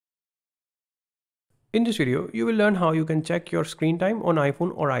In this video, you will learn how you can check your screen time on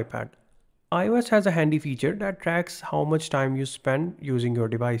iPhone or iPad. iOS has a handy feature that tracks how much time you spend using your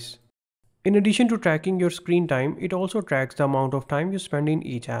device. In addition to tracking your screen time, it also tracks the amount of time you spend in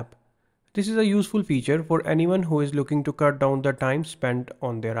each app. This is a useful feature for anyone who is looking to cut down the time spent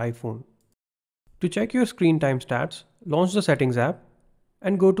on their iPhone. To check your screen time stats, launch the Settings app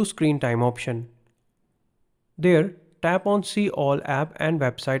and go to Screen Time option. There, tap on See All App and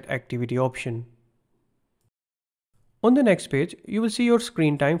Website Activity option. On the next page, you will see your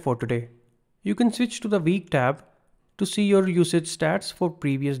screen time for today. You can switch to the Week tab to see your usage stats for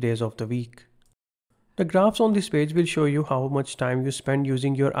previous days of the week. The graphs on this page will show you how much time you spend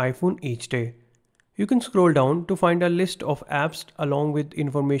using your iPhone each day. You can scroll down to find a list of apps along with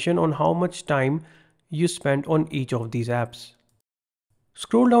information on how much time you spent on each of these apps.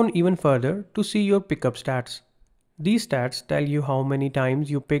 Scroll down even further to see your pickup stats. These stats tell you how many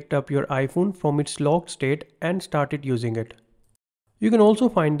times you picked up your iPhone from its locked state and started using it. You can also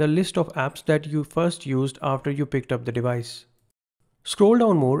find the list of apps that you first used after you picked up the device. Scroll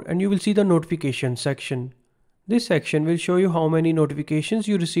down more and you will see the notifications section. This section will show you how many notifications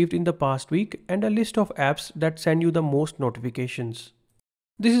you received in the past week and a list of apps that send you the most notifications.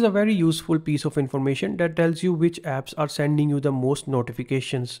 This is a very useful piece of information that tells you which apps are sending you the most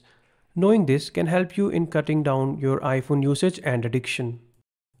notifications. Knowing this can help you in cutting down your iPhone usage and addiction.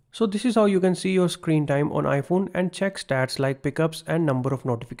 So this is how you can see your screen time on iPhone and check stats like pickups and number of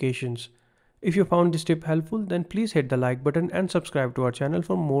notifications. If you found this tip helpful, then please hit the like button and subscribe to our channel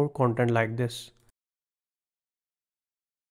for more content like this.